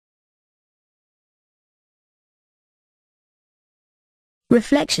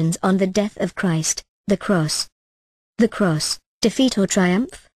Reflections on the death of Christ, the cross. The cross, defeat or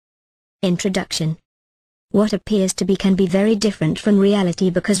triumph? Introduction. What appears to be can be very different from reality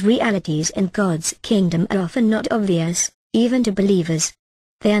because realities in God's kingdom are often not obvious, even to believers.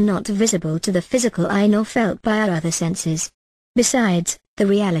 They are not visible to the physical eye nor felt by our other senses. Besides, the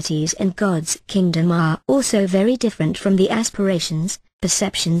realities in God's kingdom are also very different from the aspirations,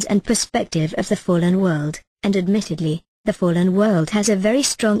 perceptions and perspective of the fallen world, and admittedly, the fallen world has a very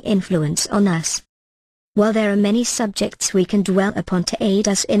strong influence on us. While there are many subjects we can dwell upon to aid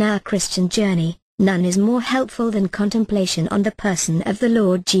us in our Christian journey, none is more helpful than contemplation on the person of the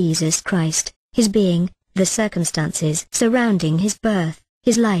Lord Jesus Christ, his being, the circumstances surrounding his birth,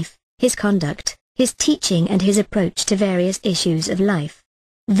 his life, his conduct, his teaching and his approach to various issues of life.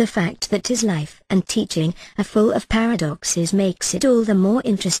 The fact that his life and teaching are full of paradoxes makes it all the more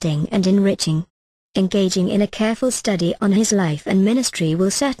interesting and enriching. Engaging in a careful study on his life and ministry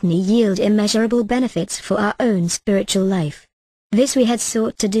will certainly yield immeasurable benefits for our own spiritual life. This we had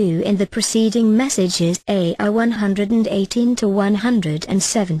sought to do in the preceding messages AR 118 to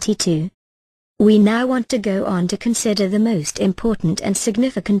 172. We now want to go on to consider the most important and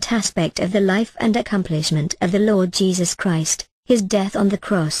significant aspect of the life and accomplishment of the Lord Jesus Christ, his death on the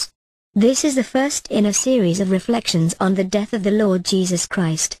cross. This is the first in a series of reflections on the death of the Lord Jesus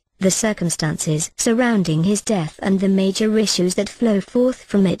Christ, the circumstances surrounding his death and the major issues that flow forth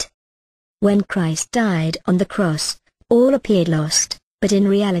from it. When Christ died on the cross, all appeared lost, but in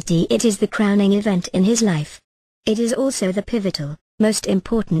reality it is the crowning event in his life. It is also the pivotal, most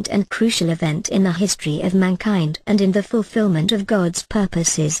important and crucial event in the history of mankind and in the fulfillment of God's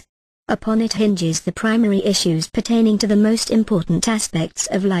purposes. Upon it hinges the primary issues pertaining to the most important aspects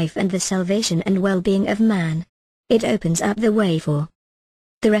of life and the salvation and well-being of man. It opens up the way for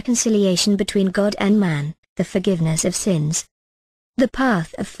the reconciliation between God and man, the forgiveness of sins, the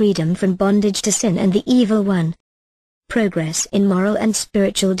path of freedom from bondage to sin and the evil one, progress in moral and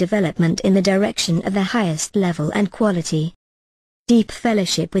spiritual development in the direction of the highest level and quality, deep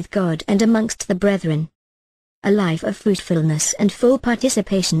fellowship with God and amongst the brethren, a life of fruitfulness and full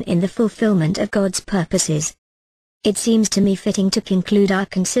participation in the fulfillment of God's purposes. It seems to me fitting to conclude our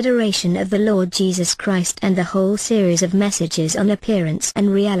consideration of the Lord Jesus Christ and the whole series of messages on appearance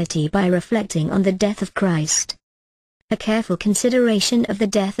and reality by reflecting on the death of Christ. A careful consideration of the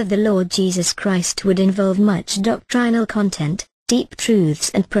death of the Lord Jesus Christ would involve much doctrinal content, deep truths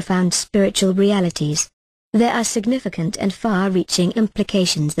and profound spiritual realities. There are significant and far-reaching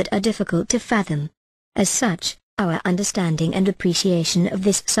implications that are difficult to fathom. As such, our understanding and appreciation of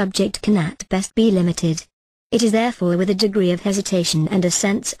this subject can at best be limited. It is therefore with a degree of hesitation and a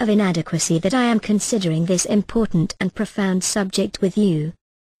sense of inadequacy that I am considering this important and profound subject with you.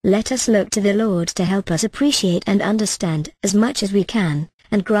 Let us look to the Lord to help us appreciate and understand as much as we can,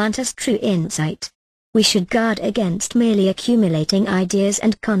 and grant us true insight. We should guard against merely accumulating ideas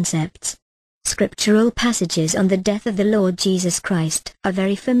and concepts. Scriptural passages on the death of the Lord Jesus Christ are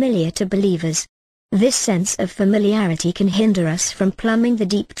very familiar to believers. This sense of familiarity can hinder us from plumbing the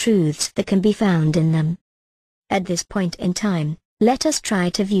deep truths that can be found in them. At this point in time, let us try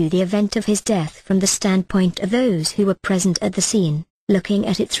to view the event of his death from the standpoint of those who were present at the scene, looking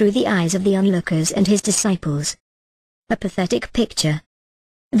at it through the eyes of the onlookers and his disciples. A pathetic picture.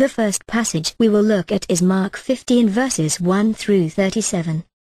 The first passage we will look at is Mark 15 verses 1 through 37.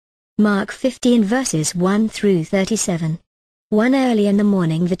 Mark 15 verses 1 through 37. One early in the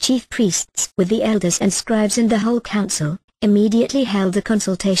morning the chief priests with the elders and scribes and the whole council, immediately held a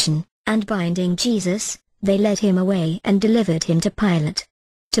consultation, and binding Jesus, they led him away and delivered him to Pilate.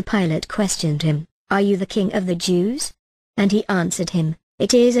 Pilate questioned him, "Are you the king of the Jews?" And he answered him,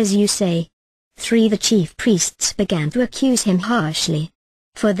 "It is as you say." 3. The chief priests began to accuse him harshly.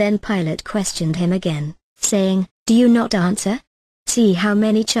 For then Pilate questioned him again, saying, "Do you not answer? See how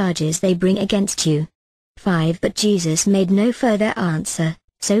many charges they bring against you." 5. But Jesus made no further answer,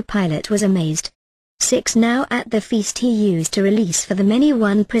 so Pilate was amazed. 6. Now at the feast he used to release for the many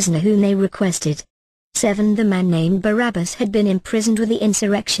one prisoner whom they requested. 7. The man named Barabbas had been imprisoned with the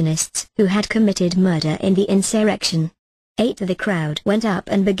insurrectionists who had committed murder in the insurrection. 8. The crowd went up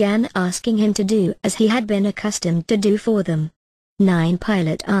and began asking him to do as he had been accustomed to do for them. 9.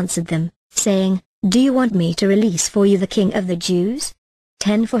 Pilate answered them, saying, "Do you want me to release for you the king of the Jews?"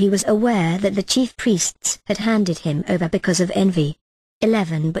 10. For he was aware that the chief priests had handed him over because of envy.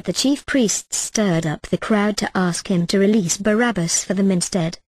 11. But the chief priests stirred up the crowd to ask him to release Barabbas for them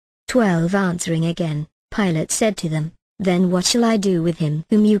instead. 12. Answering again, Pilate said to them, "Then what shall I do with him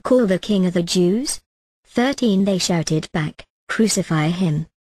whom you call the king of the Jews?" 13. They shouted back, "Crucify him."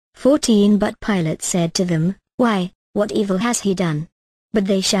 14. But Pilate said to them, "Why, what evil has he done?" but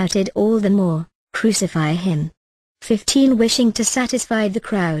they shouted all the more, "Crucify him!" 15. Wishing to satisfy the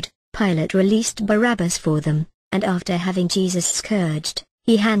crowd, Pilate released Barabbas for them, and after having Jesus scourged,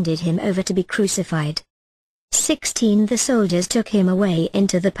 he handed him over to be crucified. 16. The soldiers took him away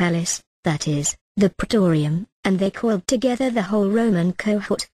into the palace, that is, the praetorium, and they called together the whole Roman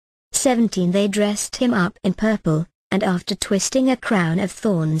cohort. 17. They dressed him up in purple, and after twisting a crown of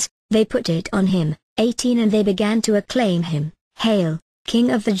thorns, they put it on him. 18. And they began to acclaim him, "Hail, King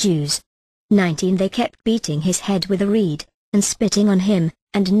of the Jews!" 19. They kept beating his head with a reed, and spitting on him,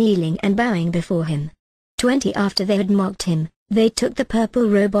 and kneeling and bowing before him. 20. After they had mocked him, they took the purple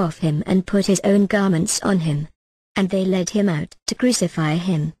robe off him and put his own garments on him. And they led him out to crucify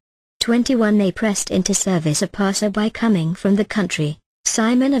him. 21. They pressed into service a passer-by coming from the country,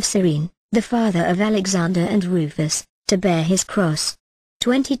 Simon of Cyrene, the father of Alexander and Rufus, to bear his cross.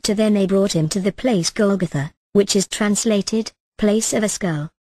 22. Then they brought him to the place Golgotha, which is translated, place of a skull.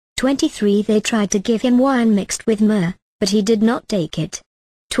 23. They tried to give him wine mixed with myrrh, but he did not take it.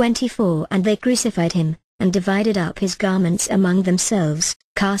 24. And they crucified him, and divided up his garments among themselves,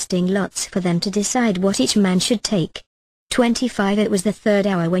 casting lots for them to decide what each man should take. 25. It was the third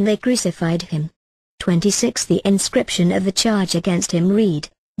hour when they crucified him. 26. The inscription of the charge against him read,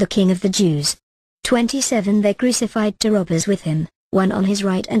 "The King of the Jews." 27. They crucified two robbers with him, one on his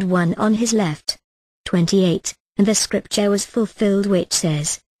right and one on his left. 28. And the scripture was fulfilled which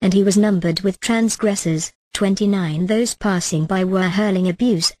says, "And he was numbered with transgressors." 29. Those passing by were hurling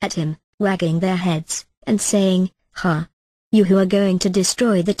abuse at him, wagging their heads, and saying, "Ha! You who are going to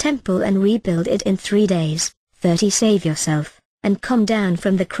destroy the temple and rebuild it in 3 days, 30 save yourself, and come down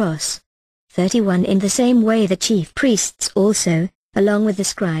from the cross." 31. In the same way the chief priests also, along with the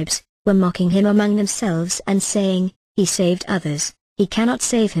scribes, were mocking him among themselves and saying, "He saved others, he cannot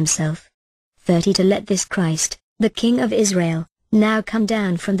save himself." 30. To let this Christ, the King of Israel, now come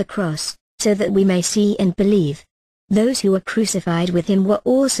down from the cross, so that we may see and believe. Those who were crucified with him were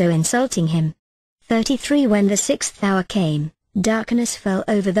also insulting him. 33. When the 6th hour came, darkness fell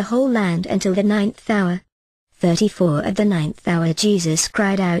over the whole land until the 9th hour. 34. At the 9th hour Jesus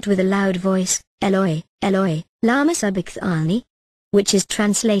cried out with a loud voice, "Eloi, Eloi, lama sabachthani?" which is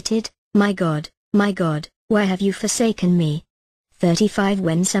translated, my God, why have you forsaken me?" 35.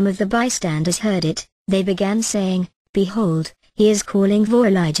 When some of the bystanders heard it, they began saying, "Behold, he is calling for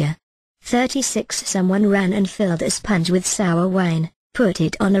Elijah." 36. Someone ran and filled a sponge with sour wine, put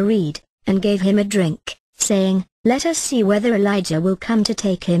it on a reed, and gave him a drink, saying, "Let us see whether Elijah will come to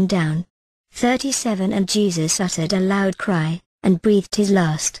take him down." 37. And Jesus uttered a loud cry, and breathed his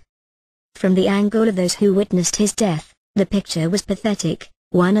last. From the angle of those who witnessed his death, the picture was pathetic,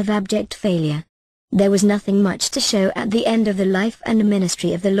 one of abject failure. There was nothing much to show at the end of the life and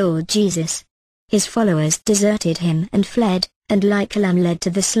ministry of the Lord Jesus. His followers deserted him and fled, and like a lamb led to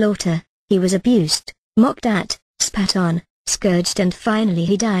the slaughter, he was abused, mocked at, spat on, scourged, and finally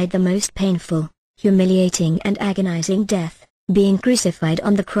he died the most painful, humiliating and agonizing death, being crucified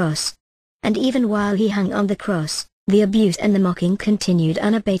on the cross. And even while he hung on the cross, the abuse and the mocking continued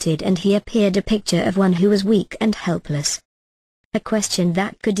unabated, and he appeared a picture of one who was weak and helpless. A question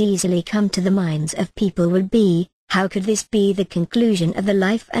that could easily come to the minds of people would be, how could this be the conclusion of the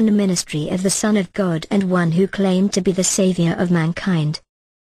life and ministry of the Son of God and one who claimed to be the Savior of mankind?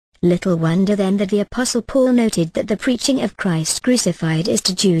 Little wonder then that the Apostle Paul noted that the preaching of Christ crucified is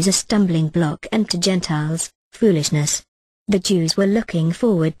to Jews a stumbling block and to Gentiles, foolishness. The Jews were looking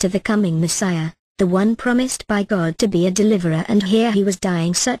forward to the coming Messiah, the one promised by God to be a deliverer, and here he was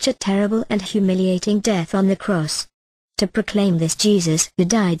dying such a terrible and humiliating death on the cross. To proclaim this Jesus who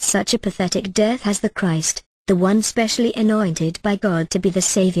died such a pathetic death as the Christ, the one specially anointed by God to be the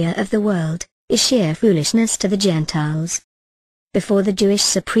Savior of the world, is sheer foolishness to the Gentiles. Before the Jewish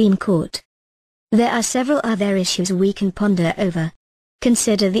Supreme Court, there are several other issues we can ponder over.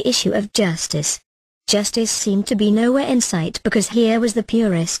 Consider the issue of justice. Justice seemed to be nowhere in sight because here was the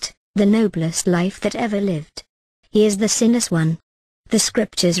purest, the noblest life that ever lived. He is the sinless one. The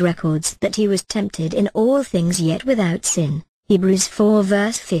scriptures records that he was tempted in all things yet without sin, Hebrews 4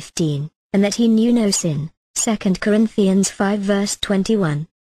 verse 15, and that he knew no sin, 2 Corinthians 5 verse 21.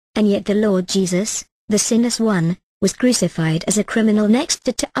 And yet the Lord Jesus, the sinless one, was crucified as a criminal next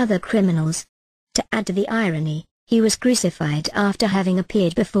to other criminals. To add to the irony, he was crucified after having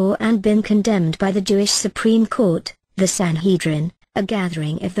appeared before and been condemned by the Jewish Supreme Court, the Sanhedrin, a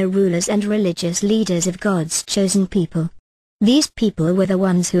gathering of the rulers and religious leaders of God's chosen people. These people were the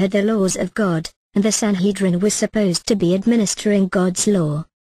ones who had the laws of God, and the Sanhedrin was supposed to be administering God's law.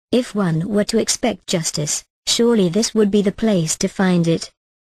 If one were to expect justice, surely this would be the place to find it.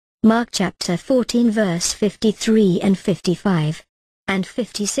 Mark chapter 14 verse 53 and 55. and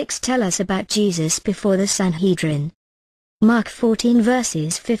 56 tell us about Jesus before the Sanhedrin. Mark 14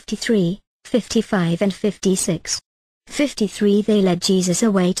 verses 53, 55 and 56. 53 They led Jesus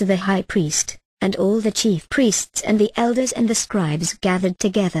away to the high priest, and all the chief priests and the elders and the scribes gathered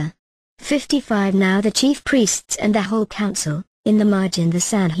together. 55 Now the chief priests and the whole council, in the margin the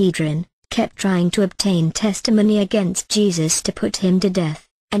Sanhedrin, kept trying to obtain testimony against Jesus to put him to death,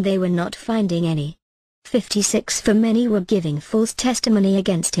 and they were not finding any. 56 For many were giving false testimony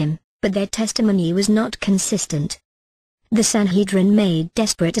against him, but their testimony was not consistent. The Sanhedrin made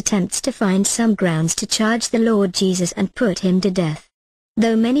desperate attempts to find some grounds to charge the Lord Jesus and put him to death.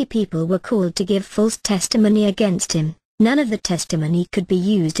 Though many people were called to give false testimony against him, none of the testimony could be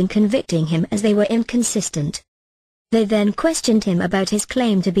used in convicting him as they were inconsistent. They then questioned him about his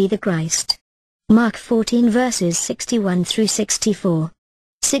claim to be the Christ. Mark 14 verses 61 through 64.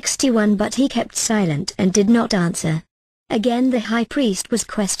 61 But he kept silent and did not answer. Again the high priest was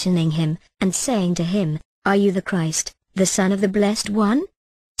questioning him, and saying to him, Are you the Christ, the Son of the Blessed One?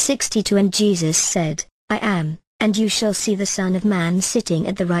 62 And Jesus said, I am, and you shall see the Son of Man sitting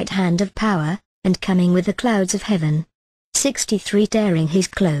at the right hand of power, and coming with the clouds of heaven. 63 Tearing his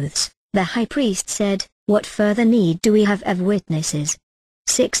clothes, the high priest said, What further need do we have of witnesses?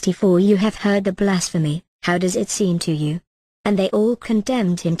 64 You have heard the blasphemy, how does it seem to you? And they all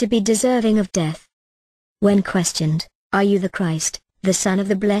condemned him to be deserving of death. When questioned, Are you the Christ, the Son of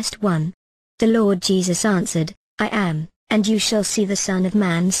the Blessed One? The Lord Jesus answered, I am, and you shall see the Son of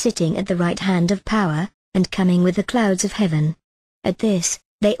Man sitting at the right hand of power, and coming with the clouds of heaven. At this,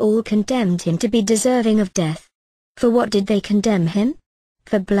 they all condemned him to be deserving of death. For what did they condemn him?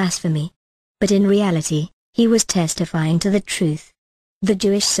 For blasphemy. But in reality, he was testifying to the truth. The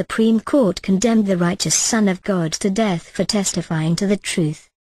Jewish Supreme Court condemned the righteous Son of God to death for testifying to the truth.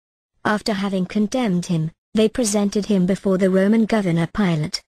 After having condemned him, they presented him before the Roman governor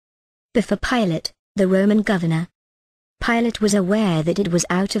Pilate. Before Pilate, the Roman governor. Pilate was aware that it was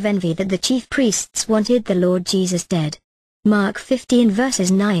out of envy that the chief priests wanted the Lord Jesus dead. Mark 15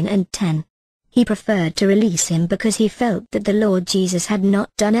 verses 9 and 10. He preferred to release him because he felt that the Lord Jesus had not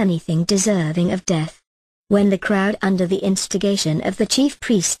done anything deserving of death. When the crowd under the instigation of the chief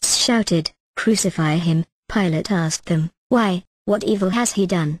priests shouted, Crucify him, Pilate asked them, Why, what evil has he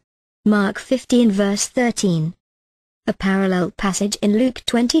done? Mark 15 verse 13. A parallel passage in Luke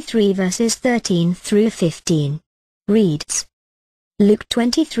 23 verses 13 through 15. Reads. Luke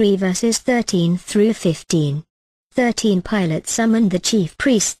 23 verses 13 through 15. 13 Pilate summoned the chief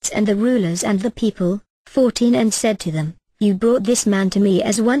priests and the rulers and the people, 14 and said to them, You brought this man to me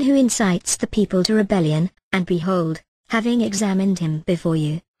as one who incites the people to rebellion, and behold, having examined him before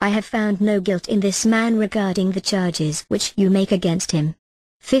you, I have found no guilt in this man regarding the charges which you make against him.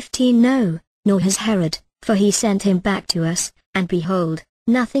 15 No, nor has Herod, for he sent him back to us, and behold,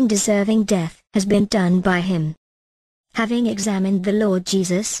 nothing deserving death has been done by him. Having examined the Lord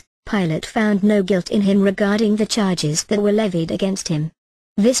Jesus, Pilate found no guilt in him regarding the charges that were levied against him.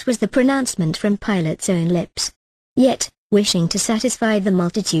 This was the pronouncement from Pilate's own lips. Yet, wishing to satisfy the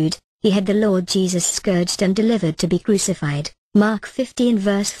multitude, he had the Lord Jesus scourged and delivered to be crucified. Mark 15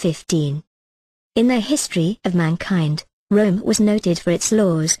 verse 15. In the history of mankind, Rome was noted for its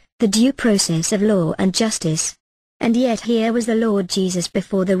laws, the due process of law and justice. And yet here was the Lord Jesus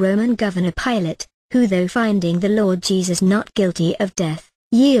before the Roman governor Pilate, who though finding the Lord Jesus not guilty of death,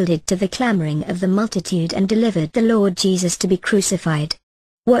 yielded to the clamoring of the multitude and delivered the Lord Jesus to be crucified.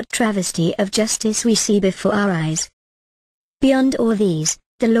 What travesty of justice we see before our eyes. Beyond all these,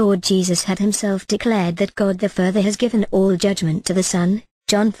 the Lord Jesus had himself declared that God the Father has given all judgment to the Son,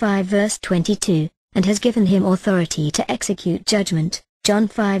 John 5 verse 22, and has given him authority to execute judgment, John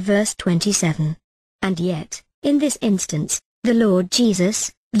 5 verse 27. And yet, in this instance, the Lord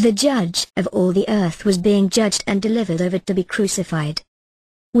Jesus, the judge of all the earth, was being judged and delivered over to be crucified.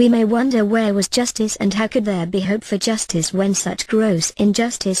 We may wonder where was justice and how could there be hope for justice when such gross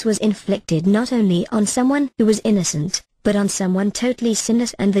injustice was inflicted not only on someone who was innocent, but on someone totally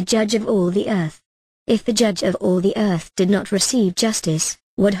sinless and the judge of all the earth. If the judge of all the earth did not receive justice,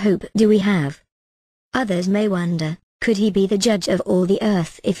 what hope do we have? Others may wonder, could he be the judge of all the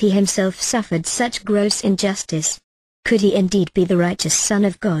earth if he himself suffered such gross injustice? Could he indeed be the righteous Son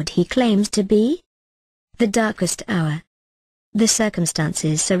of God he claims to be? The darkest hour. The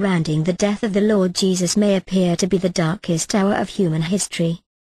circumstances surrounding the death of the Lord Jesus may appear to be the darkest hour of human history.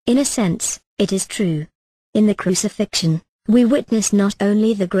 In a sense, it is true. In the crucifixion, we witness not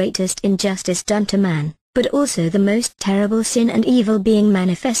only the greatest injustice done to man, but also the most terrible sin and evil being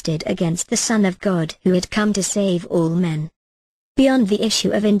manifested against the Son of God who had come to save all men. Beyond the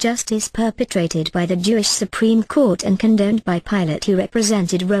issue of injustice perpetrated by the Jewish Supreme Court and condoned by Pilate, who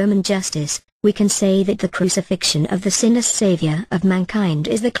represented Roman justice, we can say that the crucifixion of the sinless Savior of mankind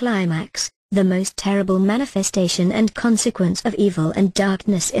is the climax, the most terrible manifestation and consequence of evil and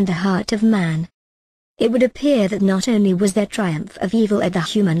darkness in the heart of man. It would appear that not only was there triumph of evil at the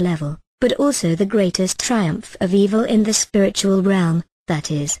human level, but also the greatest triumph of evil in the spiritual realm, that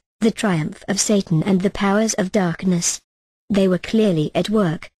is, the triumph of Satan and the powers of darkness. They were clearly at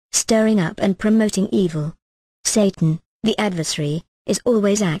work, stirring up and promoting evil. Satan, the adversary, is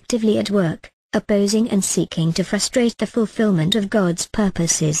always actively at work, opposing and seeking to frustrate the fulfillment of God's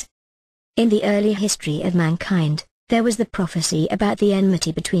purposes. In the early history of mankind, there was the prophecy about the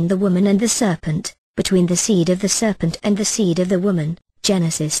enmity between the woman and the serpent, between the seed of the serpent and the seed of the woman,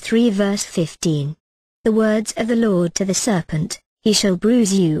 Genesis 3 verse 15. The words of the Lord to the serpent, "He shall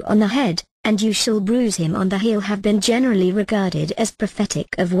bruise you on the head, and you shall bruise him on the heel," have been generally regarded as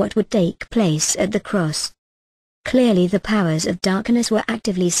prophetic of what would take place at the cross. Clearly the powers of darkness were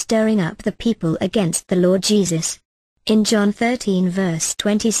actively stirring up the people against the Lord Jesus. In John 13 verse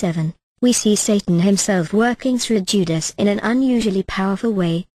 27, we see Satan himself working through Judas in an unusually powerful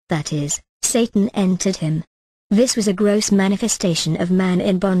way, that is, Satan entered him. This was a gross manifestation of man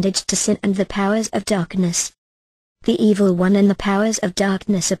in bondage to sin and the powers of darkness. The evil one and the powers of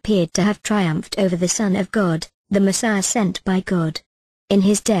darkness appeared to have triumphed over the Son of God, the Messiah sent by God. In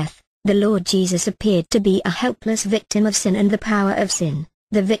his death, the Lord Jesus appeared to be a helpless victim of sin and the power of sin,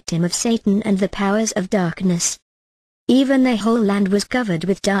 the victim of Satan and the powers of darkness. Even the whole land was covered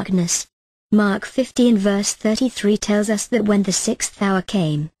with darkness. Mark 15 verse 33 tells us that when the 6th hour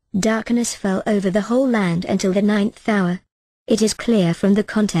came, darkness fell over the whole land until the 9th hour. It is clear from the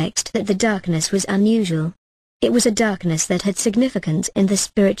context that the darkness was unusual. It was a darkness that had significance in the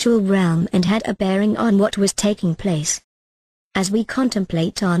spiritual realm and had a bearing on what was taking place. As we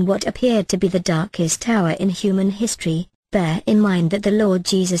contemplate on what appeared to be the darkest hour in human history, bear in mind that the Lord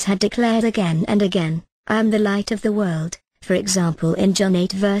Jesus had declared again and again, "I am the light of the world," for example in John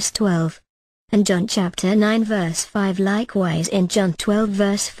 8 verse 12. And John chapter 9 verse 5, likewise in John 12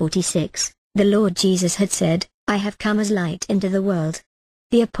 verse 46, the Lord Jesus had said, "I have come as light into the world."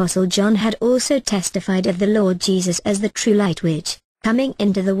 The Apostle John had also testified of the Lord Jesus as the true light which, coming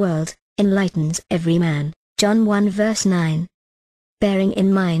into the world, enlightens every man, John 1 verse 9. Bearing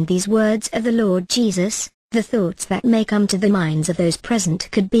in mind these words of the Lord Jesus, the thoughts that may come to the minds of those present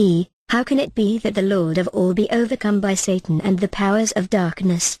could be, how can it be that the Lord of all be overcome by Satan and the powers of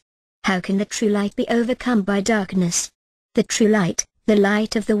darkness? How can the true light be overcome by darkness? The true light, the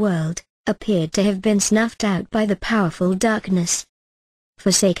light of the world, appeared to have been snuffed out by the powerful darkness.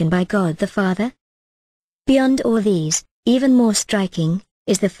 Forsaken by God the Father? Beyond all these, even more striking,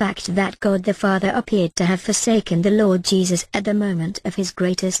 is the fact that God the Father appeared to have forsaken the Lord Jesus at the moment of his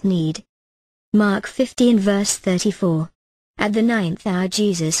greatest need. Mark 15 verse 34. At the 9th hour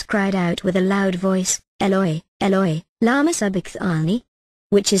Jesus cried out with a loud voice, "Eloi, Eloi, lama sabachthani?"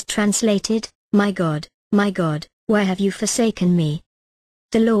 which is translated, my God, why have you forsaken me?"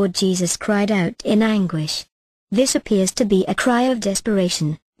 The Lord Jesus cried out in anguish. This appears to be a cry of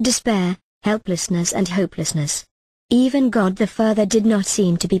desperation, despair, helplessness and hopelessness. Even God the Father did not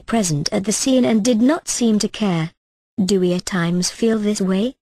seem to be present at the scene and did not seem to care. Do we at times feel this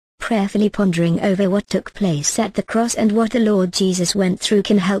way? Prayerfully pondering over what took place at the cross and what the Lord Jesus went through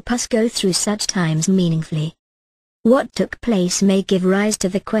can help us go through such times meaningfully. What took place may give rise to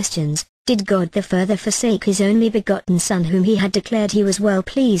the questions, did God the Father forsake his only begotten Son whom he had declared he was well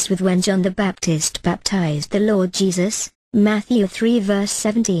pleased with when John the Baptist baptized the Lord Jesus? Matthew 3 verse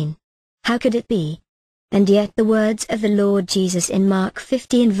 17. How could it be? And yet the words of the Lord Jesus in Mark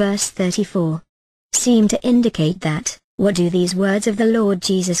 15 verse 34 seem to indicate that. What do these words of the Lord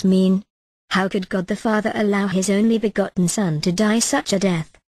Jesus mean? How could God the Father allow his only begotten Son to die such a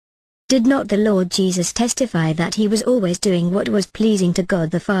death? Did not the Lord Jesus testify that he was always doing what was pleasing to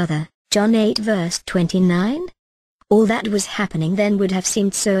God the Father, John 8 verse 29? All that was happening then would have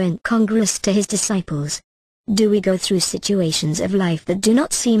seemed so incongruous to his disciples. Do we go through situations of life that do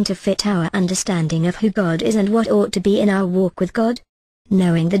not seem to fit our understanding of who God is and what ought to be in our walk with God?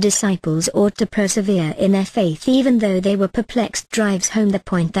 Knowing the disciples ought to persevere in their faith even though they were perplexed drives home the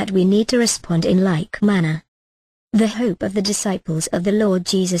point that we need to respond in like manner. The hope of the disciples of the Lord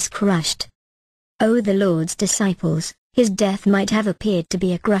Jesus crushed. Oh, the Lord's disciples, his death might have appeared to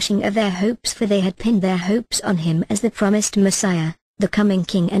be a crushing of their hopes, for they had pinned their hopes on him as the promised Messiah, the coming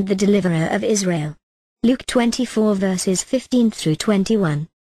King and the deliverer of Israel. Luke 24 verses 15 through 21.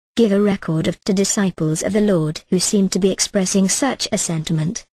 Give a record of the disciples of the Lord who seemed to be expressing such a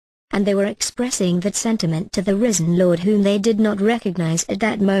sentiment. and they were expressing that sentiment to the risen Lord whom they did not recognize at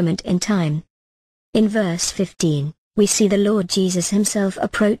that moment in time. In verse 15, we see the Lord Jesus himself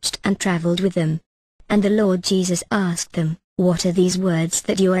approached and traveled with them. And the Lord Jesus asked them, "What are these words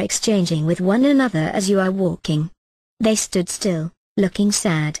that you are exchanging with one another as you are walking?" They stood still, looking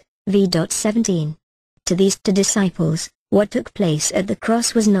sad. v.17. To these two disciples, what took place at the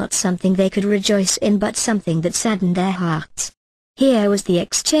cross was not something they could rejoice in but something that saddened their hearts. Here was the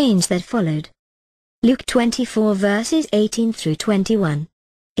exchange that followed. Luke 24 verses 18 through 21.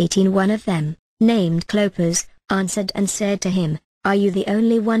 18 One of them, named Clopas, answered and said to him, "Are you the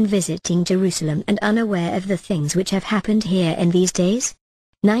only one visiting Jerusalem and unaware of the things which have happened here in these days?"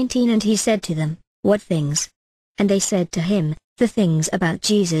 19 And he said to them, "What things?" And they said to him, "The things about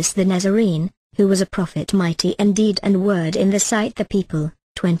Jesus the Nazarene, who was a prophet mighty in deed and word in the sight the people."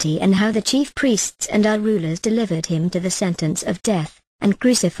 20 And how the chief priests and our rulers delivered him to the sentence of death, and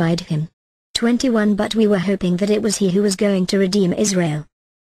crucified him. 21 But we were hoping that it was he who was going to redeem Israel.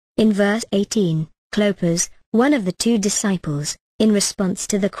 In verse 18, Clopas, one of the two disciples, in response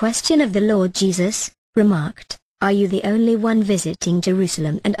to the question of the Lord Jesus, remarked, "Are you the only one visiting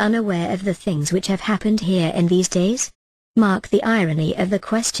Jerusalem and unaware of the things which have happened here in these days?" Mark the irony of the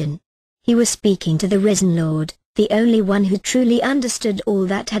question. He was speaking to the risen Lord, the only one who truly understood all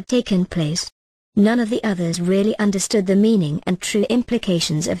that had taken place. None of the others really understood the meaning and true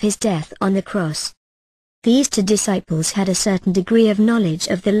implications of his death on the cross. These two disciples had a certain degree of knowledge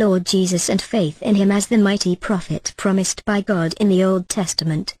of the Lord Jesus and faith in him as the mighty prophet promised by God in the Old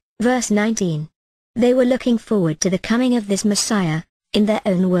Testament. Verse 19. They were looking forward to the coming of this Messiah. In their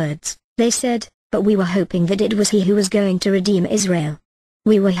own words, they said, "But we were hoping that it was he who was going to redeem Israel."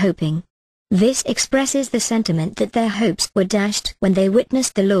 We were hoping. This expresses the sentiment that their hopes were dashed when they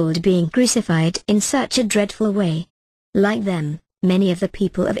witnessed the Lord being crucified in such a dreadful way. Like them, many of the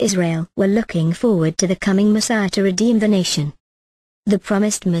people of Israel were looking forward to the coming Messiah to redeem the nation. The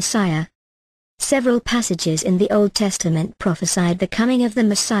promised Messiah. Several passages in the Old Testament prophesied the coming of the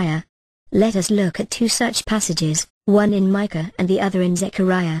Messiah. Let us look at two such passages, one in Micah and the other in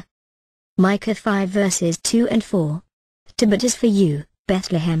Zechariah. Micah 5 verses 2 and 4. But as for you,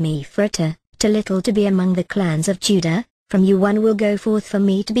 Bethlehem Ephratah, too little to be among the clans of Judah, from you one will go forth for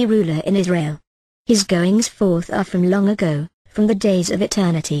me to be ruler in Israel. His goings forth are from long ago, from the days of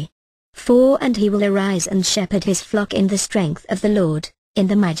eternity. 4 And he will arise and shepherd his flock in the strength of the Lord, in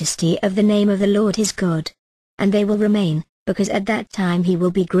the majesty of the name of the Lord his God. And they will remain, because at that time he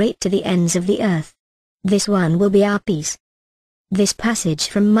will be great to the ends of the earth. This one will be our peace. This passage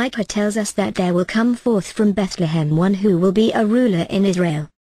from Micah tells us that there will come forth from Bethlehem one who will be a ruler in Israel.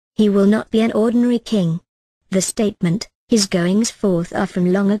 He will not be an ordinary king. The statement, "His goings forth are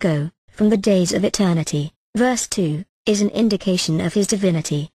from long ago, from the days of eternity," verse 2, is an indication of his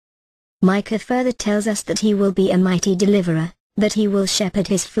divinity. Micah further tells us that he will be a mighty deliverer, that he will shepherd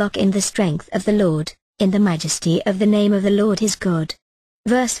his flock in the strength of the Lord, in the majesty of the name of the Lord his God.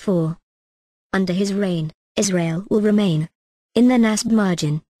 Verse 4. Under his reign, Israel will remain. In the NASB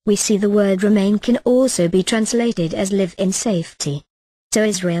margin, we see the word remain can also be translated as live in safety. So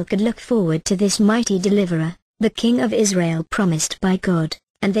Israel could look forward to this mighty deliverer, the King of Israel promised by God,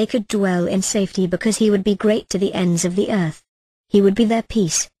 and they could dwell in safety because he would be great to the ends of the earth. He would be their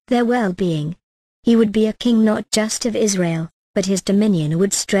peace, their well-being. He would be a king not just of Israel, but his dominion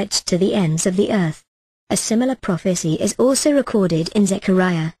would stretch to the ends of the earth. A similar prophecy is also recorded in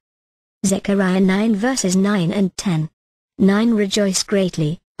Zechariah. Zechariah 9 verses 9 and 10. 9 Rejoice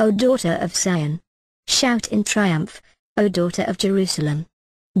greatly, O daughter of Zion. Shout in triumph, O daughter of Jerusalem.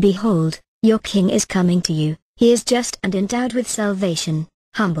 Behold, your king is coming to you, he is just and endowed with salvation,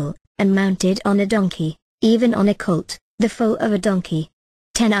 humble, and mounted on a donkey, even on a colt, the foal of a donkey.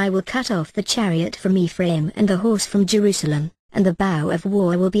 10 I will cut off the chariot from Ephraim and the horse from Jerusalem, and the bow of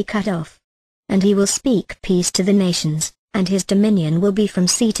war will be cut off. And he will speak peace to the nations, and his dominion will be from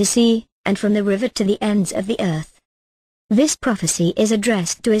sea to sea, and from the river to the ends of the earth. This prophecy is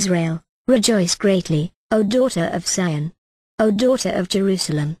addressed to Israel. Rejoice greatly, O daughter of Zion. O daughter of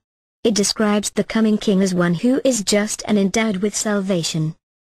Jerusalem. It describes the coming king as one who is just and endowed with salvation.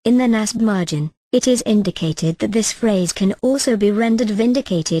 In the NASB margin, it is indicated that this phrase can also be rendered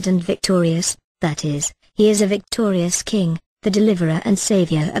vindicated and victorious, that is, he is a victorious king, the deliverer and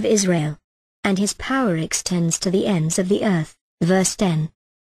savior of Israel. And his power extends to the ends of the earth. Verse 10.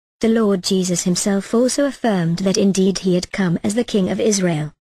 The Lord Jesus himself also affirmed that indeed he had come as the King of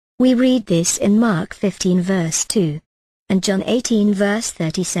Israel. We read this in Mark 15 verse 2. And John 18 verse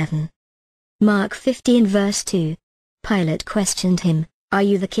 37. Mark 15 verse 2. Pilate questioned him, "Are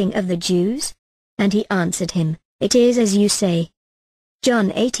you the king of the Jews?" And he answered him, "It is as you say."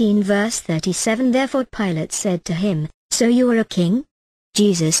 John 18 verse 37. Therefore Pilate said to him, So you are a king?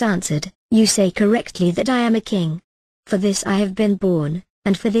 Jesus answered, You say correctly that I am a king. For this I have been born,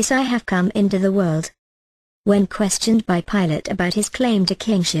 and for this I have come into the world. When questioned by Pilate about his claim to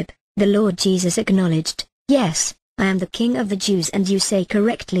kingship, the Lord Jesus acknowledged, Yes, I am the King of the Jews, and you say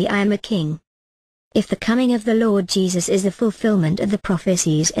correctly I am a king. If the coming of the Lord Jesus is the fulfillment of the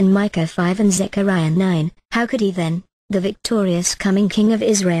prophecies in Micah 5 and Zechariah 9, how could he then, the victorious coming King of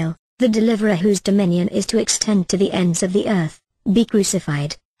Israel, the deliverer whose dominion is to extend to the ends of the earth, be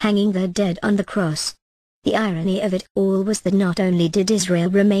crucified, hanging there dead on the cross? The irony of it all was that not only did Israel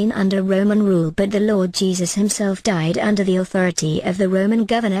remain under Roman rule, but the Lord Jesus himself died under the authority of the Roman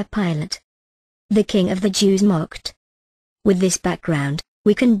governor Pilate. The King of the Jews mocked. With this background,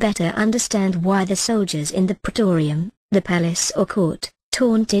 we can better understand why the soldiers in the praetorium, the palace or court,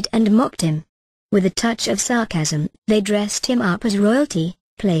 taunted and mocked him. With a touch of sarcasm, they dressed him up as royalty,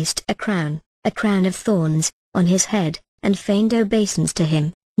 placed a crown of thorns, on his head, and feigned obeisance to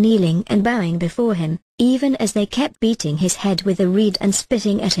him, kneeling and bowing before him, even as they kept beating his head with a reed and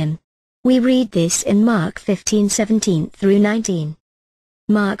spitting at him. We read this in Mark 15:17-19.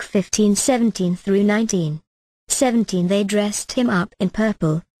 Mark 15:17-19. 17. They dressed him up in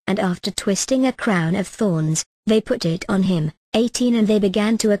purple, and after twisting a crown of thorns, they put it on him. 18. And they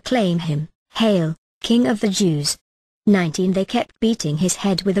began to acclaim him, Hail, King of the Jews. 19. They kept beating his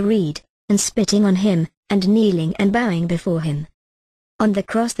head with a reed, and spitting on him, and kneeling and bowing before him. On the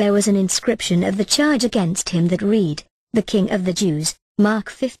cross there was an inscription of the charge against him that read, The King of the Jews, Mark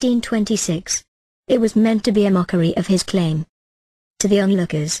 15:26. It was meant to be a mockery of his claim. To the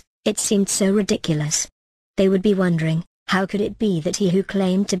onlookers, it seemed so ridiculous. They would be wondering, how could it be that he who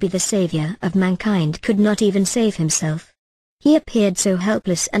claimed to be the savior of mankind could not even save himself? He appeared so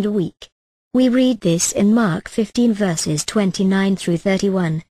helpless and weak. We read this in Mark 15 verses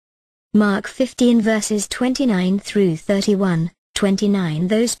 29-31. Mark 15 verses 29-31, 29.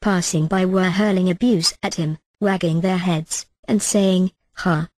 Those passing by were hurling abuse at him, wagging their heads, and saying,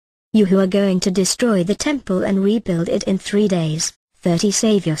 Ha! You who are going to destroy the temple and rebuild it in 3 days, 30.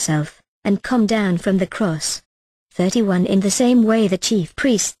 Save yourself, and come down from the cross. 31. In the same way the chief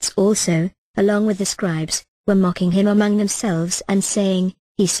priests also, along with the scribes, were mocking him among themselves and saying,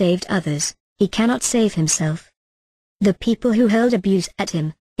 He saved others, he cannot save himself. The people who hurled abuse at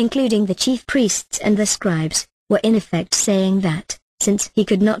him, including the chief priests and the scribes, were in effect saying that, since he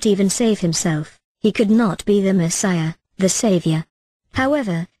could not even save himself, he could not be the Messiah, the Savior.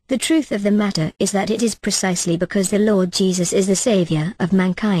 However, the truth of the matter is that it is precisely because the Lord Jesus is the Savior of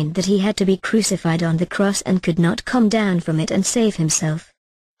mankind that he had to be crucified on the cross and could not come down from it and save himself.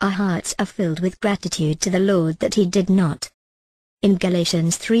 Our hearts are filled with gratitude to the Lord that he did not. In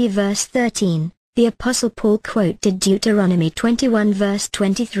Galatians 3 verse 13, the Apostle Paul quoted Deuteronomy 21 verse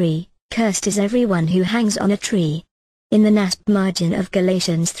 23, Cursed is everyone who hangs on a tree. In the NASB margin of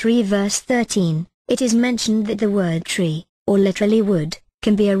Galatians 3 verse 13, it is mentioned that the word tree, or literally wood,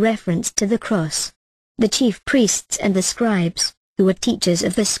 can be a reference to the cross. The chief priests and the scribes, who were teachers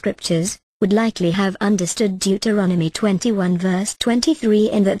of the scriptures, would likely have understood Deuteronomy 21 verse 23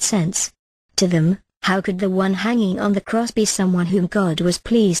 in that sense. To them, how could the one hanging on the cross be someone whom God was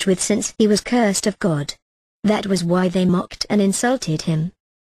pleased with, since he was cursed of God? That was why they mocked and insulted him.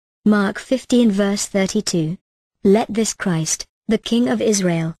 Mark 15 verse 32. Let this Christ, the King of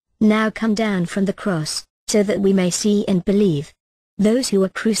Israel, now come down from the cross, so that we may see and believe. Those who were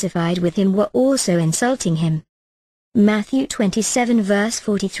crucified with him were also insulting him. Matthew 27 verse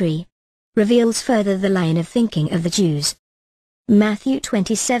 43 reveals further the line of thinking of the Jews. Matthew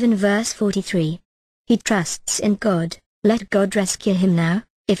 27 verse 43. He trusts in God, let God rescue him now,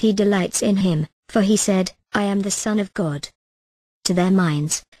 if he delights in him, for he said, I am the Son of God. To their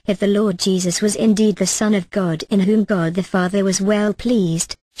minds, if the Lord Jesus was indeed the Son of God in whom God the Father was well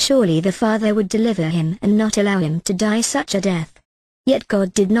pleased, surely the Father would deliver him and not allow him to die such a death. Yet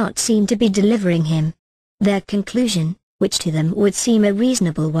God did not seem to be delivering him. Their conclusion, which to them would seem a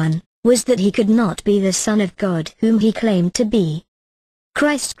reasonable one, was that he could not be the Son of God whom he claimed to be.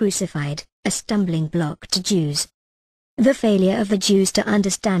 Christ crucified, a stumbling block to Jews. The failure of the Jews to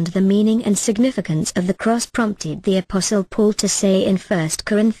understand the meaning and significance of the cross prompted the Apostle Paul to say in 1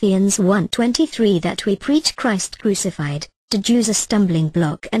 Corinthians 1:23 that we preach Christ crucified, to Jews a stumbling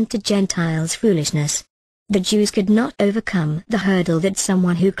block and to Gentiles foolishness. The Jews could not overcome the hurdle that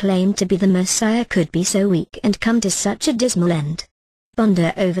someone who claimed to be the Messiah could be so weak and come to such a dismal end.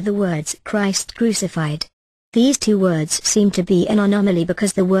 Ponder over the words Christ crucified. These two words seem to be an anomaly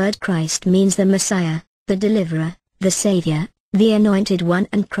because the word Christ means the Messiah, the deliverer, the Savior, the Anointed One,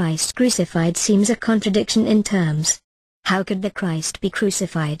 and Christ crucified seems a contradiction in terms. How could the Christ be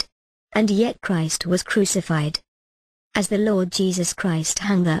crucified? And yet Christ was crucified. As the Lord Jesus Christ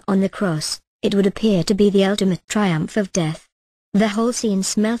hung there on the cross, it would appear to be the ultimate triumph of death. The whole scene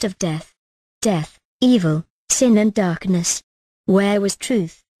smelt of death. Death, evil, sin and darkness. Where was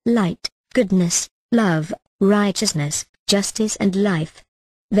truth, light, goodness, love, righteousness, justice and life?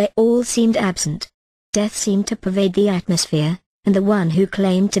 They all seemed absent. Death seemed to pervade the atmosphere, and the one who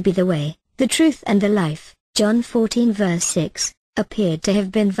claimed to be the way, the truth and the life, John 14 verse 6, appeared to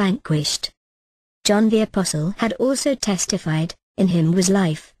have been vanquished. John the Apostle had also testified, "In him was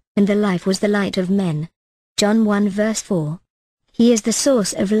life, and the life was the light of men." John 1 verse 4. He is the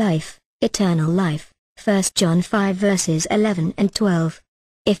source of life, eternal life, 1 John 5 verses 11 and 12.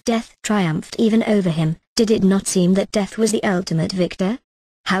 If death triumphed even over him, did it not seem that death was the ultimate victor?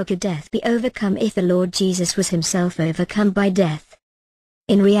 How could death be overcome if the Lord Jesus was himself overcome by death?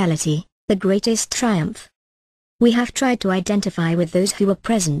 In reality, the greatest triumph. We have tried to identify with those who were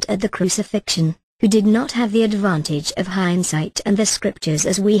present at the crucifixion, who did not have the advantage of hindsight and the scriptures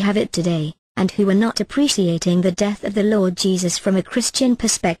as we have it today, and who were not appreciating the death of the Lord Jesus from a Christian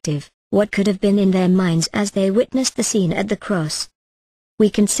perspective, what could have been in their minds as they witnessed the scene at the cross. We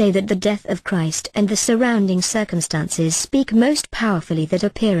can say that the death of Christ and the surrounding circumstances speak most powerfully that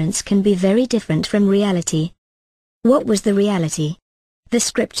appearance can be very different from reality. What was the reality? The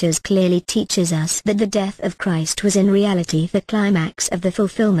scriptures clearly teaches us that the death of Christ was in reality the climax of the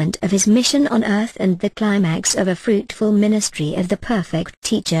fulfillment of his mission on earth and the climax of a fruitful ministry of the perfect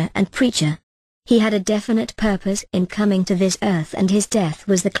teacher and preacher. He had a definite purpose in coming to this earth, and his death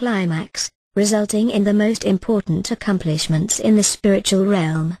was the climax, resulting in the most important accomplishments in the spiritual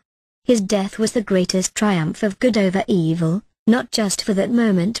realm. His death was the greatest triumph of good over evil, not just for that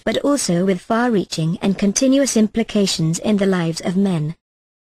moment but also with far-reaching and continuous implications in the lives of men.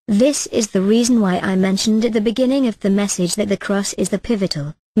 This is the reason why I mentioned at the beginning of the message that the cross is the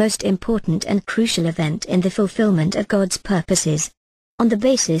pivotal, most important and crucial event in the fulfillment of God's purposes. On the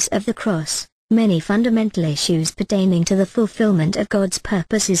basis of the cross, many fundamental issues pertaining to the fulfillment of God's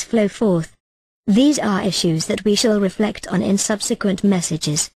purposes flow forth. These are issues that we shall reflect on in subsequent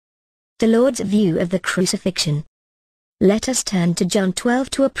messages. The Lord's view of the crucifixion. Let us turn to John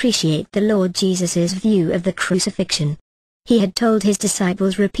 12 to appreciate the Lord Jesus' view of the crucifixion. He had told his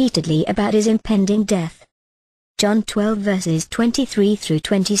disciples repeatedly about his impending death. John 12 verses 23 through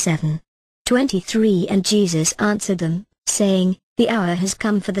 27. 23 And Jesus answered them, saying, The hour has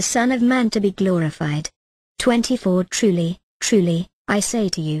come for the Son of Man to be glorified. 24 Truly, truly, I say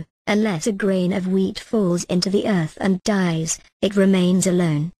to you, unless a grain of wheat falls into the earth and dies, it remains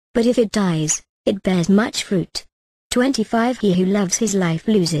alone, but if it dies, it bears much fruit. 25 He who loves his life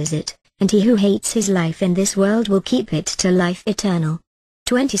loses it, and he who hates his life in this world will keep it to life eternal.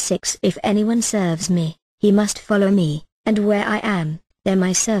 26 If anyone serves me, he must follow me, and where I am, there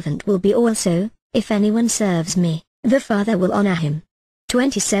my servant will be also. If anyone serves me, the Father will honor him.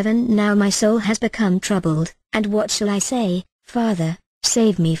 27 Now my soul has become troubled, and what shall I say? Father,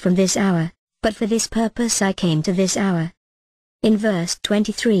 save me from this hour, but for this purpose I came to this hour. In verse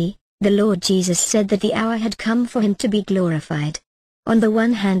 23, the Lord Jesus said that the hour had come for him to be glorified. On the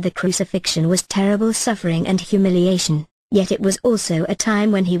one hand, the crucifixion was terrible suffering and humiliation, yet it was also a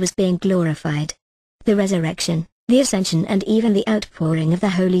time when he was being glorified. The resurrection, the ascension and even the outpouring of the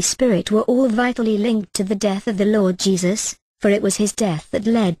Holy Spirit were all vitally linked to the death of the Lord Jesus, for it was his death that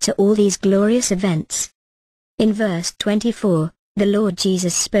led to all these glorious events. In verse 24, the Lord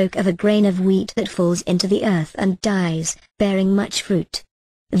Jesus spoke of a grain of wheat that falls into the earth and dies, bearing much fruit.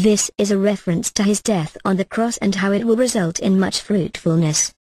 This is a reference to his death on the cross and how it will result in much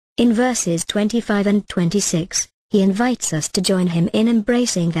fruitfulness. In verses 25 and 26, he invites us to join him in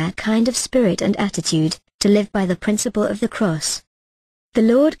embracing that kind of spirit and attitude, to live by the principle of the cross. The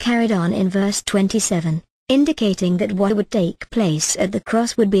Lord carried on in verse 27, indicating that what would take place at the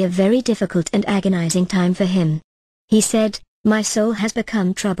cross would be a very difficult and agonizing time for him. He said, My soul has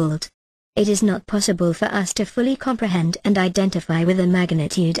become troubled. It is not possible for us to fully comprehend and identify with the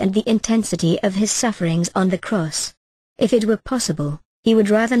magnitude and the intensity of his sufferings on the cross. If it were possible, he would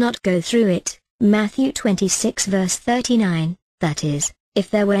rather not go through it, Matthew 26 verse 39, that is, if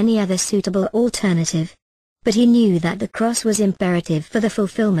there were any other suitable alternative. But he knew that the cross was imperative for the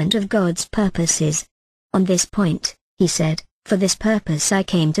fulfillment of God's purposes. On this point, he said, For this purpose I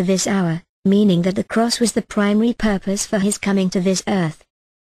came to this hour, meaning that the cross was the primary purpose for his coming to this earth.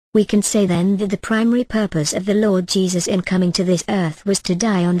 We can say then that the primary purpose of the Lord Jesus in coming to this earth was to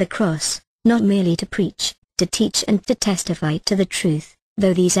die on the cross, not merely to preach, to teach and to testify to the truth,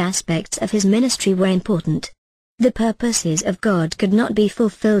 though these aspects of his ministry were important. The purposes of God could not be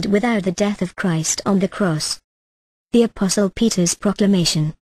fulfilled without the death of Christ on the cross. The Apostle Peter's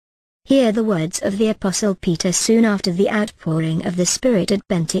proclamation. Hear the words of the Apostle Peter soon after the outpouring of the Spirit at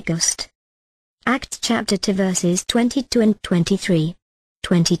Pentecost. Acts chapter 2 verses 22 and 23.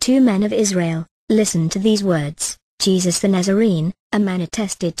 22 Men of Israel, listen to these words. Jesus the Nazarene, a man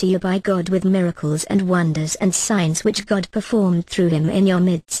attested to you by God with miracles and wonders and signs which God performed through him in your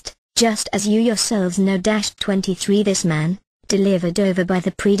midst, just as you yourselves know. 23 This man, delivered over by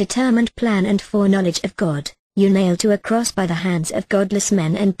the predetermined plan and foreknowledge of God, you nailed to a cross by the hands of godless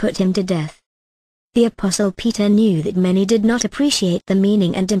men and put him to death. The Apostle Peter knew that many did not appreciate the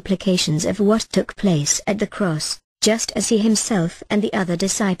meaning and implications of what took place at the cross, just as he himself and the other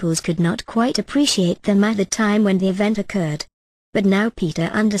disciples could not quite appreciate them at the time when the event occurred. But now Peter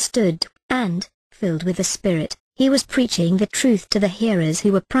understood, and, filled with the Spirit, he was preaching the truth to the hearers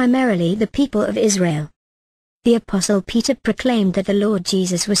who were primarily the people of Israel. The Apostle Peter proclaimed that the Lord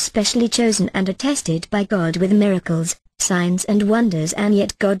Jesus was specially chosen and attested by God with miracles, signs and wonders, and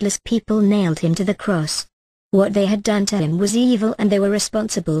yet godless people nailed him to the cross. What they had done to him was evil and they were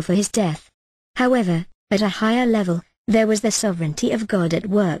responsible for his death. However, at a higher level, there was the sovereignty of God at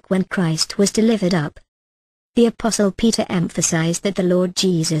work when Christ was delivered up. The Apostle Peter emphasized that the Lord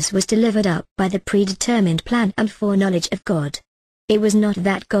Jesus was delivered up by the predetermined plan and foreknowledge of God. It was not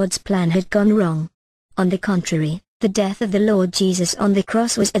that God's plan had gone wrong. On the contrary, the death of the Lord Jesus on the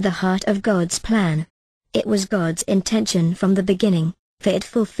cross was at the heart of God's plan. It was God's intention from the beginning, for it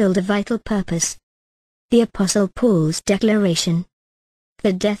fulfilled a vital purpose. The Apostle Paul's declaration.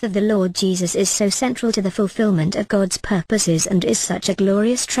 The death of the Lord Jesus is so central to the fulfillment of God's purposes and is such a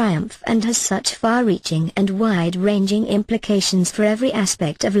glorious triumph and has such far-reaching and wide-ranging implications for every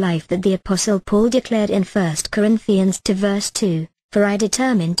aspect of life that the Apostle Paul declared in 1 Corinthians 2 verse 2, For I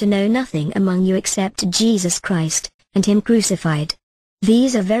determined to know nothing among you except Jesus Christ, and Him crucified.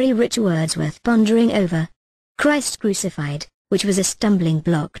 These are very rich words worth pondering over. Christ crucified, which was a stumbling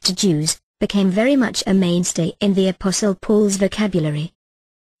block to Jews, became very much a mainstay in the Apostle Paul's vocabulary.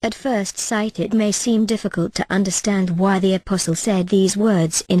 At first sight it may seem difficult to understand why the Apostle said these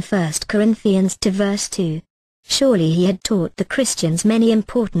words in 1 Corinthians 2 verse 2. Surely he had taught the Christians many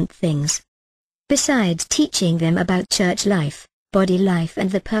important things. Besides teaching them about church life, body life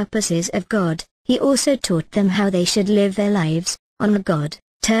and the purposes of God, he also taught them how they should live their lives, honor God,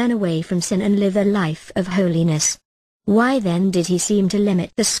 turn away from sin and live a life of holiness. Why then did he seem to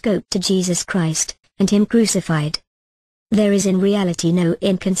limit the scope to Jesus Christ, and Him crucified? There is in reality no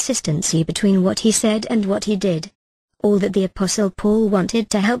inconsistency between what he said and what he did. All that the Apostle Paul wanted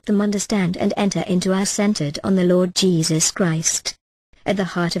to help them understand and enter into are centered on the Lord Jesus Christ. At the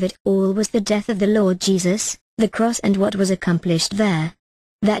heart of it all was the death of the Lord Jesus, the cross and what was accomplished there.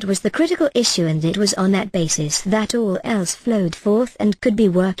 That was the critical issue, and it was on that basis that all else flowed forth and could be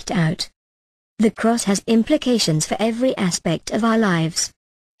worked out. The cross has implications for every aspect of our lives.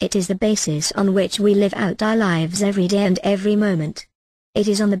 It is the basis on which we live out our lives every day and every moment. It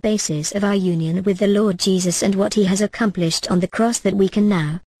is on the basis of our union with the Lord Jesus and what He has accomplished on the cross that we can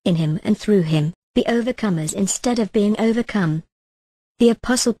now, in Him and through Him, be overcomers instead of being overcome. The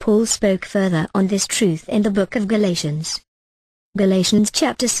Apostle Paul spoke further on this truth in the book of Galatians. Galatians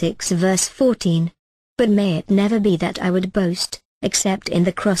chapter 6 verse 14. But may it never be that I would boast, except in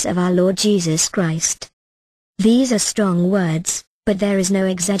the cross of our Lord Jesus Christ. These are strong words, but there is no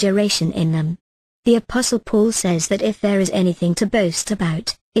exaggeration in them. The Apostle Paul says that if there is anything to boast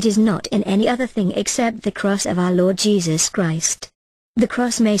about, it is not in any other thing except the cross of our Lord Jesus Christ. The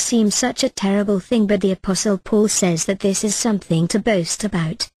cross may seem such a terrible thing, but the Apostle Paul says that this is something to boast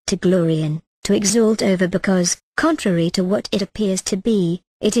about, to glory in, to exult over, because, contrary to what it appears to be,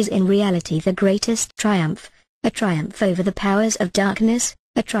 it is in reality the greatest triumph, a triumph over the powers of darkness,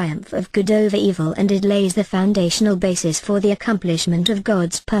 a triumph of good over evil, and it lays the foundational basis for the accomplishment of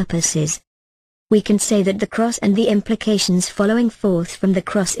God's purposes. We can say that the cross and the implications following forth from the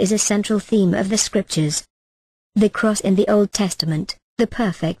cross is a central theme of the Scriptures. The cross in the Old Testament, the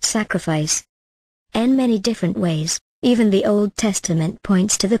perfect sacrifice. In many different ways, even the Old Testament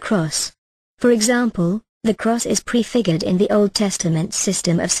points to the cross. For example, the cross is prefigured in the Old Testament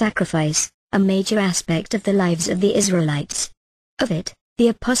system of sacrifice, a major aspect of the lives of the Israelites. Of it, the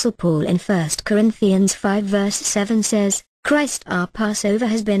Apostle Paul in 1 Corinthians 5 verse 7 says, Christ our Passover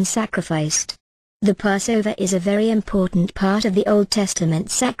has been sacrificed. The Passover is a very important part of the Old Testament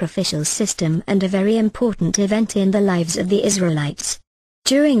sacrificial system and a very important event in the lives of the Israelites.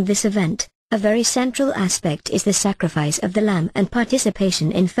 During this event, a very central aspect is the sacrifice of the lamb and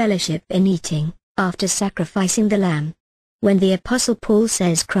participation in fellowship in eating, after sacrificing the lamb. When the Apostle Paul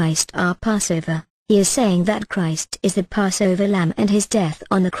says Christ our Passover, He is saying that Christ is the Passover lamb and his death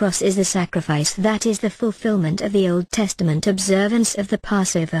on the cross is the sacrifice that is the fulfillment of the Old Testament observance of the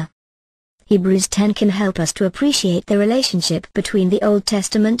Passover. Hebrews 10 can help us to appreciate the relationship between the Old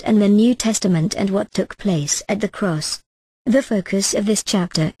Testament and the New Testament and what took place at the cross. The focus of this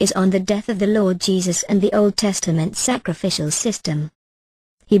chapter is on the death of the Lord Jesus and the Old Testament sacrificial system.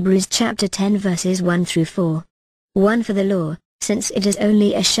 Hebrews chapter 10 verses 1 through 4. 1 For the law, since it is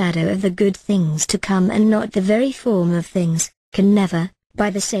only a shadow of the good things to come and not the very form of things, can never,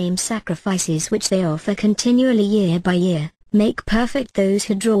 by the same sacrifices which they offer continually year by year, make perfect those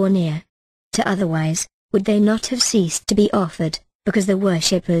who draw near. To otherwise, would they not have ceased to be offered, because the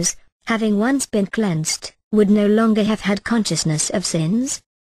worshippers, having once been cleansed, would no longer have had consciousness of sins?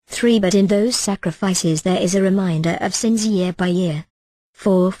 3 But in those sacrifices there is a reminder of sins year by year.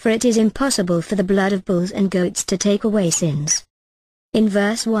 4 For it is impossible for the blood of bulls and goats to take away sins. In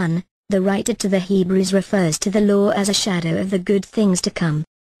verse 1, the writer to the Hebrews refers to the law as a shadow of the good things to come.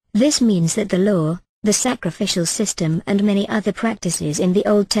 This means that the law, the sacrificial system and many other practices in the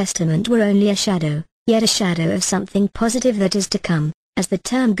Old Testament were only a shadow, yet a shadow of something positive that is to come, as the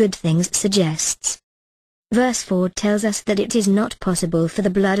term good things suggests. Verse 4 tells us that it is not possible for the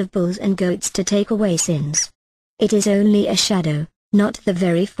blood of bulls and goats to take away sins. It is only a shadow, not the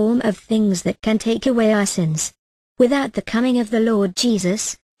very form of things that can take away our sins. Without the coming of the Lord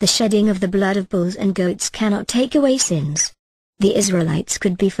Jesus, the shedding of the blood of bulls and goats cannot take away sins. The Israelites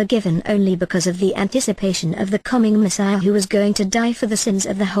could be forgiven only because of the anticipation of the coming Messiah who was going to die for the sins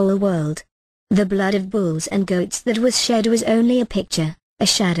of the whole world. The blood of bulls and goats that was shed was only a picture, a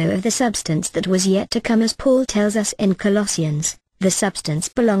shadow of the substance that was yet to come, as Paul tells us in Colossians. The substance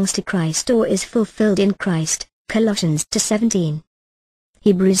belongs to Christ or is fulfilled in Christ, Colossians 2:17.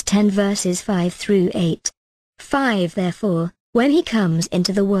 Hebrews 10 verses 5 through 8. 5 Therefore, when he comes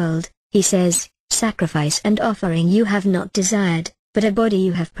into the world, he says, Sacrifice and offering you have not desired, but a body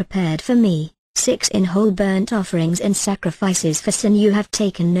you have prepared for me. 6 In whole burnt offerings and sacrifices for sin you have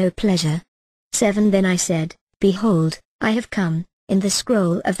taken no pleasure. 7 Then I said, Behold, I have come, in the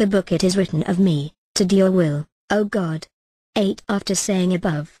scroll of the book it is written of me, to do your will, O God. 8 After saying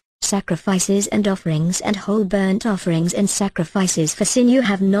above, sacrifices and offerings and whole burnt offerings and sacrifices for sin you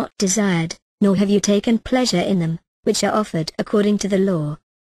have not desired, nor have you taken pleasure in them, which are offered according to the law.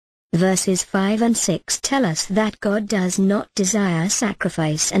 Verses 5 and 6 tell us that God does not desire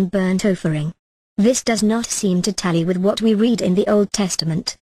sacrifice and burnt offering. This does not seem to tally with what we read in the Old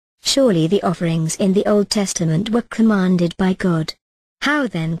Testament. Surely the offerings in the Old Testament were commanded by God. How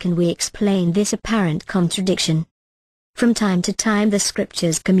then can we explain this apparent contradiction? From time to time the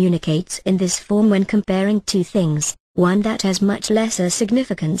Scriptures communicates in this form when comparing two things, one that has much lesser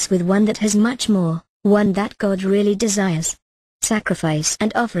significance with one that has much more, one that God really desires. Sacrifice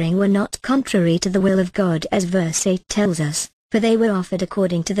and offering were not contrary to the will of God as verse 8 tells us, for they were offered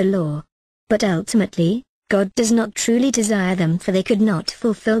according to the law. But ultimately, God does not truly desire them, for they could not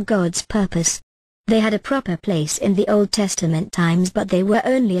fulfill God's purpose. They had a proper place in the Old Testament times, but they were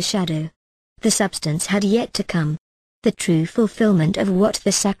only a shadow. The substance had yet to come. The true fulfillment of what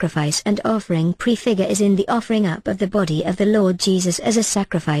the sacrifice and offering prefigure is in the offering up of the body of the Lord Jesus as a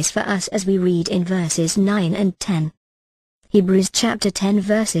sacrifice for us, as we read in verses 9 and 10. Hebrews chapter 10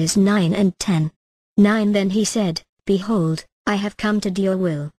 verses 9 and 10. 9 Then he said, Behold, I have come to do your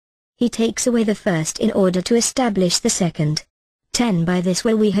will. He takes away the first in order to establish the second. 10 By this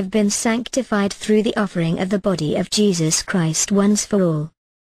will we have been sanctified through the offering of the body of Jesus Christ once for all.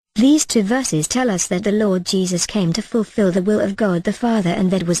 These two verses tell us that the Lord Jesus came to fulfill the will of God the Father, and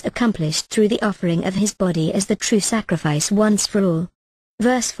that was accomplished through the offering of his body as the true sacrifice once for all.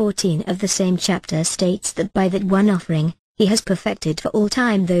 Verse 14 of the same chapter states that by that one offering, he has perfected for all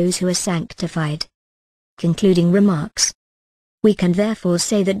time those who are sanctified. Concluding remarks. We can therefore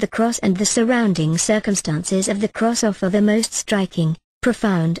say that the cross and the surrounding circumstances of the cross offer the most striking,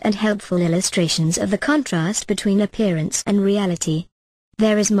 profound and helpful illustrations of the contrast between appearance and reality.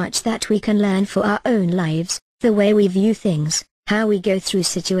 There is much that we can learn for our own lives, the way we view things, how we go through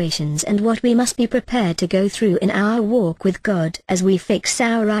situations, and what we must be prepared to go through in our walk with God as we fix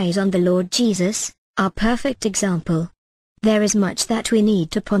our eyes on the Lord Jesus, our perfect example. There is much that we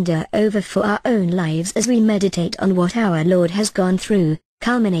need to ponder over for our own lives as we meditate on what our Lord has gone through,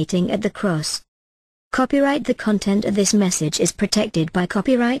 culminating at the cross. Copyright. The content of this message is protected by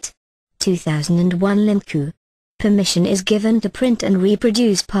copyright 2001 Limcu. Permission is given to print and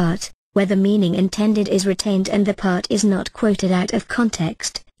reproduce part, where the meaning intended is retained and the part is not quoted out of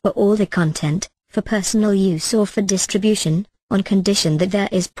context, or all the content, for personal use or for distribution, on condition that there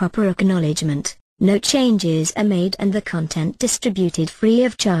is proper acknowledgement, no changes are made and the content distributed free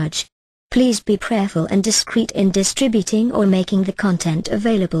of charge. Please be prayerful and discreet in distributing or making the content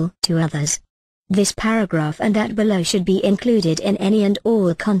available to others. This paragraph and that below should be included in any and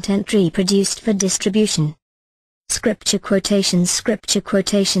all content reproduced for distribution. Scripture quotations,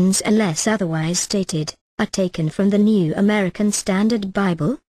 unless otherwise stated, are taken from the New American Standard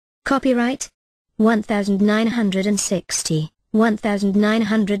Bible. Copyright 1960,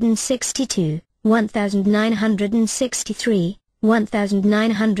 1962, 1963,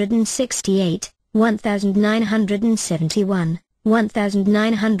 1968, 1971,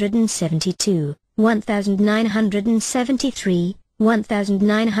 1972, 1973,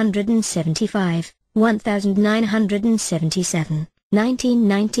 1975, 1977,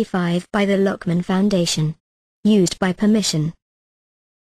 1995 by the Lockman Foundation. Used by permission.